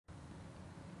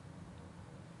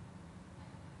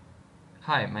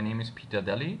Hi, my name is Peter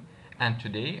Deli, and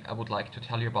today I would like to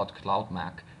tell you about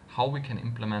CloudMAC, how we can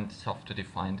implement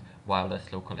software-defined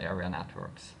wireless local area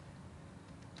networks.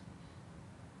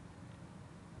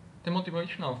 The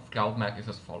motivation of CloudMAC is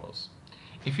as follows.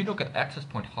 If you look at access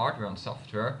point hardware and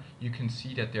software, you can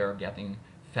see that they are getting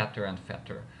fatter and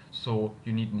fatter. So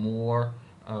you need more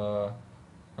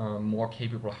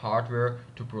capable hardware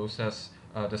to process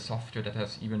the software that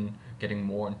has even getting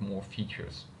more and more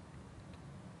features.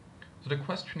 So the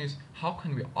question is, how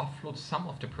can we offload some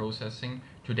of the processing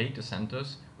to data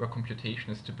centers where computation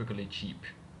is typically cheap?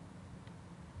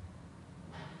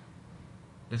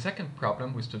 The second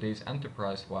problem with today's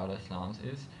enterprise wireless LANs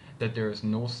is that there is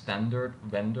no standard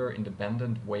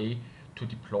vendor-independent way to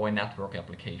deploy network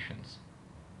applications.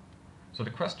 So the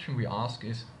question we ask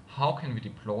is, how can we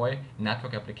deploy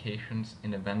network applications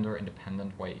in a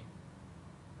vendor-independent way?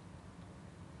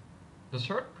 The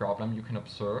third problem you can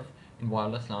observe in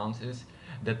wireless LANs is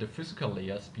that the physical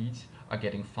layer speeds are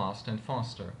getting faster and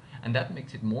faster, and that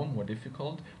makes it more and more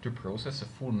difficult to process a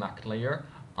full MAC layer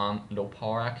on low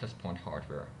power access point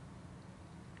hardware.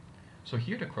 So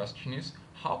here the question is,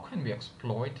 how can we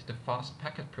exploit the fast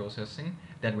packet processing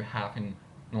that we have in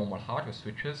normal hardware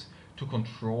switches to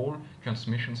control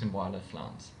transmissions in wireless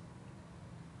LANs?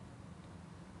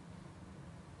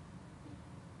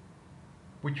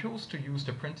 We chose to use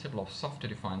the principle of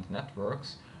software-defined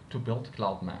networks to build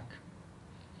CloudMAC.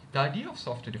 The idea of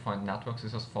software-defined networks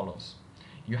is as follows.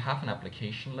 You have an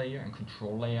application layer, and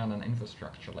control layer, and an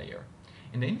infrastructure layer.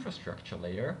 In the infrastructure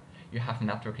layer, you have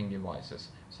networking devices,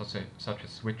 such as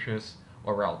switches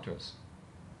or routers.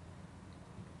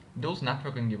 Those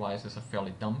networking devices are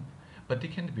fairly dumb, but they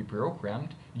can be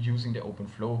programmed using the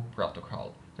OpenFlow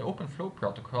protocol. The OpenFlow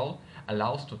protocol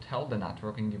allows to tell the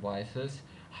networking devices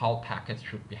how packets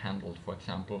should be handled, for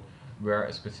example, where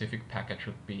a specific packet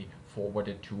should be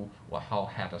forwarded to or how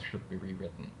headers should be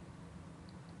rewritten.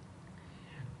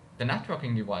 The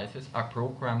networking devices are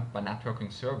programmed by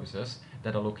networking services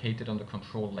that are located on the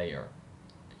control layer.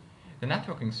 The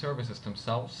networking services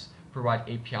themselves provide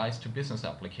APIs to business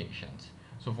applications.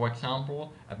 So for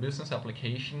example, a business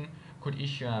application could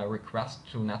issue a request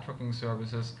to networking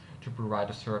services to provide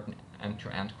a certain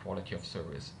end-to-end quality of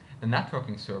service. The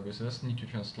networking services need to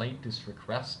translate this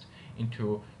request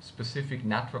into specific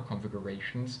network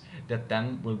configurations that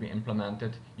then will be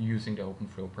implemented using the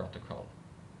OpenFlow protocol.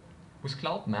 With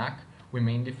CloudMAC, we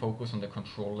mainly focus on the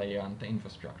control layer and the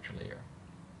infrastructure layer.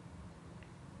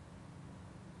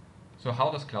 So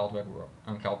how does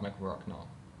CloudMAC work now?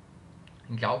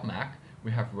 In CloudMAC,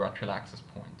 we have virtual access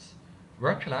points.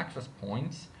 Virtual access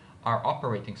points are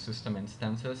operating system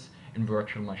instances in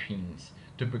virtual machines,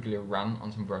 typically run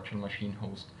on some virtual machine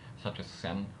host such as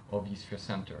Xen or vSphere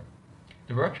Center.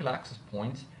 The virtual access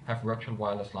points have virtual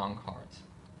wireless LAN cards.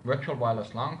 Virtual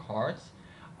wireless LAN cards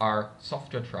are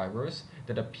software drivers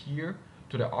that appear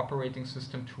to the operating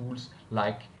system tools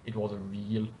like it was a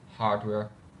real hardware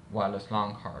wireless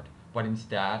LAN card, but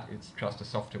instead it's just a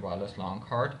software wireless LAN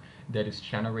card that is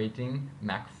generating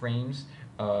MAC frames,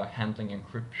 handling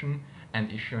encryption, and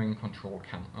issuing control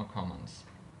commands.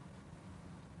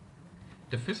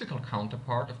 The physical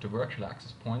counterpart of the virtual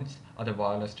access points are the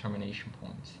wireless termination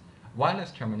points.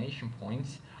 Wireless termination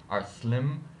points are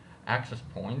slim access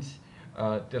points.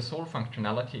 Their sole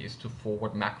functionality is to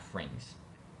forward MAC frames.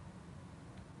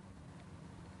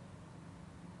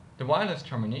 The wireless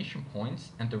termination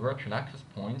points and the virtual access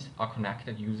points are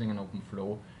connected using an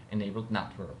OpenFlow enabled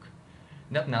network.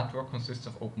 That network consists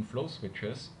of OpenFlow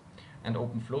switches, and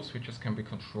OpenFlow switches can be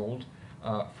controlled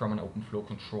from an OpenFlow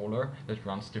controller that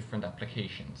runs different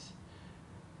applications.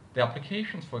 The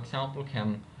applications, for example,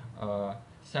 can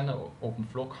send an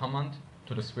OpenFlow command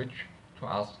to the switch to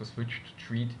ask the switch to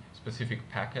treat specific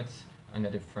packets in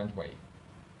a different way.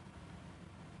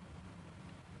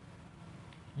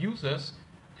 Users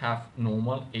have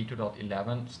normal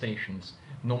 802.11 stations.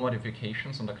 No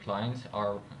modifications on the clients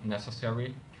are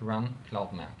necessary to run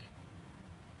CloudMAC.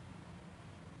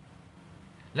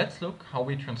 Let's look how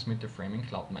we transmit the frame in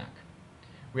CloudMAC.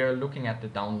 We are looking at the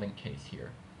downlink case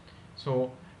here.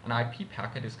 So an IP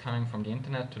packet is coming from the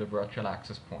internet to the virtual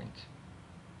access point.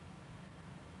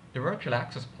 The virtual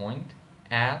access point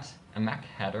adds a MAC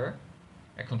header,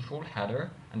 a control header,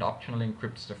 and optionally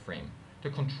encrypts the frame. The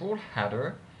control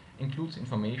header includes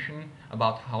information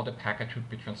about how the packet should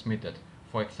be transmitted,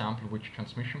 for example, which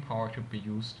transmission power should be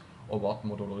used or what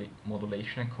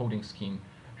modulation and coding scheme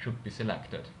should be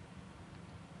selected.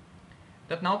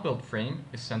 That now built frame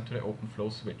is sent to the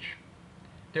OpenFlow switch.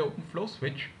 The OpenFlow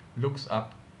switch looks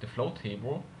up the flow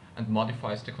table and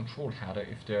modifies the control header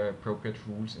if there are appropriate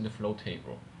rules in the flow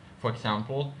table. For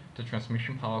example, the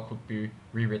transmission power could be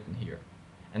rewritten here.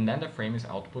 And then the frame is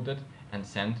outputted and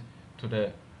sent to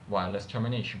the wireless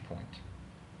termination point.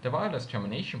 The wireless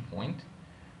termination point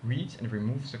reads and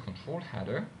removes the control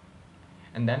header,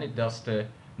 and then it does the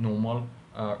normal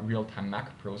real-time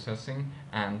MAC processing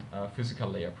and physical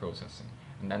layer processing.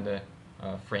 And then the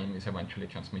frame is eventually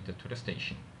transmitted to the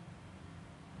station.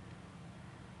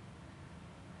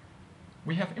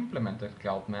 We have implemented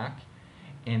CloudMAC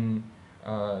in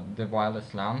the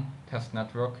wireless LAN test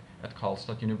network at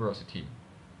Karlstad University.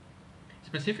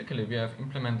 Specifically, we have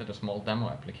implemented a small demo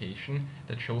application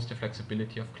that shows the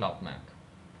flexibility of CloudMAC.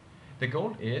 The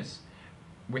goal is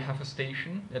we have a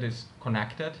station that is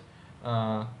connected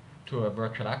to a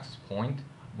virtual access point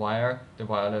via the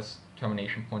wireless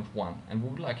termination point 1, and we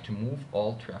would like to move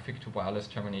all traffic to wireless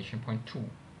termination point 2.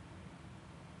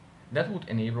 That would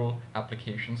enable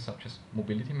applications such as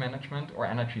mobility management or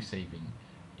energy saving.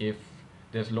 If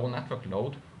there's low network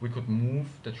load, we could move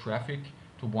the traffic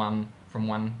to from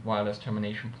one wireless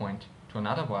termination point to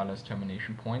another wireless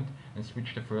termination point and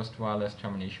switch the first wireless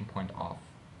termination point off.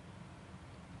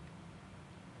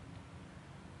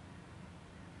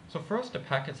 So first the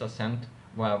packets are sent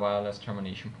via wireless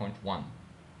termination point 1.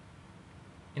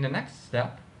 In the next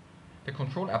step, the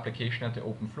control application at the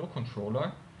OpenFlow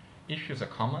controller issues a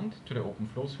command to the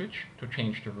OpenFlow switch to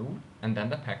change the route, and then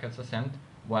the packets are sent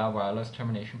via wireless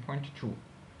termination point 2.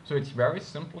 So it's very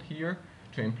simple here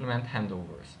to implement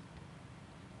handovers.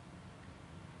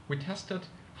 We tested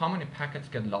how many packets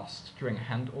get lost during a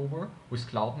handover with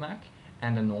CloudMAC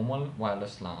and a normal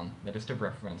wireless LAN, that is the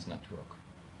reference network.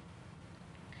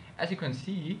 As you can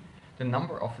see, the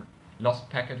number of lost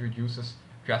packets reduces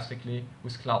drastically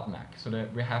with CloudMAC, so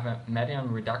that we have a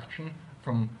median reduction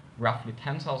from roughly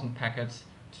 10,000 packets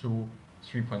to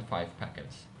 3.5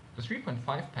 packets. The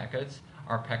 3.5 packets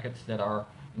are packets that are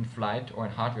in flight or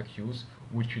in hardware queues,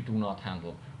 which we do not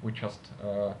handle. We just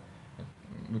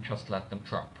let them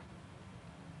drop.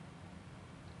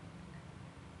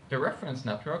 The reference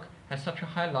network has such a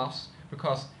high loss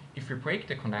because if we break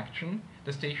the connection,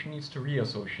 the station needs to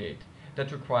reassociate.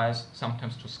 That requires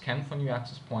sometimes to scan for new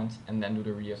access points and then do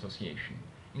the reassociation.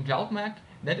 In CloudMAC,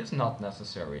 that is not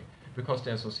necessary because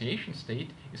the association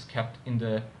state is kept in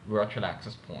the virtual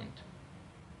access point.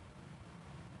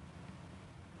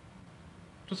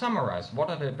 To summarize, what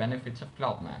are the benefits of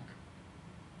CloudMAC?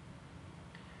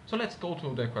 So let's go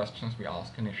to the questions we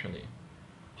asked initially.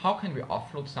 How can we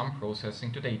offload some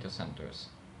processing to data centers?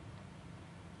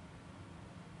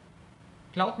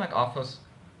 CloudMAC offers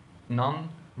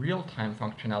non-real-time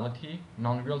functionality,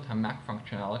 non-real-time MAC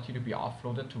functionality to be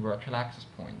offloaded to virtual access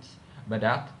points. By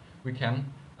that, we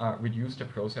can reduce the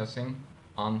processing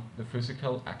on the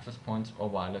physical access points or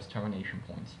wireless termination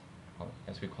points,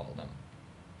 as we call them.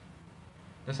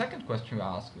 The second question we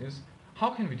ask is,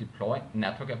 how can we deploy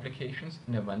network applications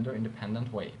in a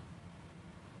vendor-independent way?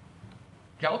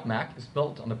 CloudMAC is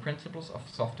built on the principles of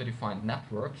software-defined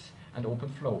networks and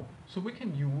OpenFlow, so we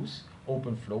can use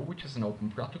OpenFlow, which is an open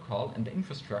protocol, and the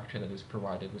infrastructure that is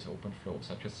provided with OpenFlow,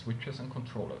 such as switches and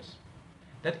controllers.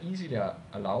 That easily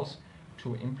allows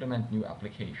to implement new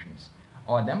applications.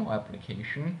 Our demo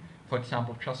application, for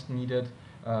example, just needed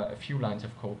a few lines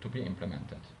of code to be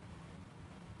implemented.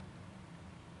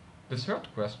 The third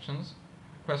question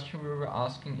we were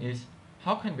asking is,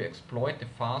 how can we exploit the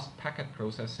fast packet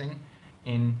processing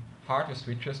in hardware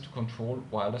switches to control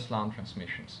wireless LAN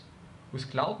transmissions?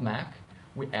 With CloudMAC,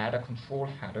 we add a control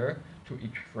header to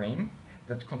each frame.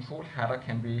 That control header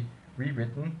can be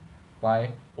rewritten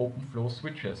by OpenFlow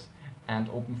switches, and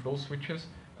OpenFlow switches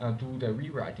do the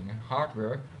rewriting in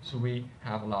hardware, so we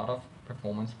have a lot of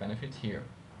performance benefits here.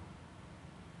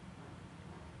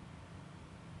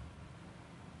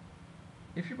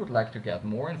 If you would like to get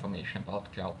more information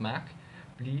about CloudMAC,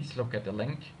 please look at the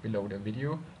link below the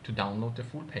video to download the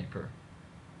full paper.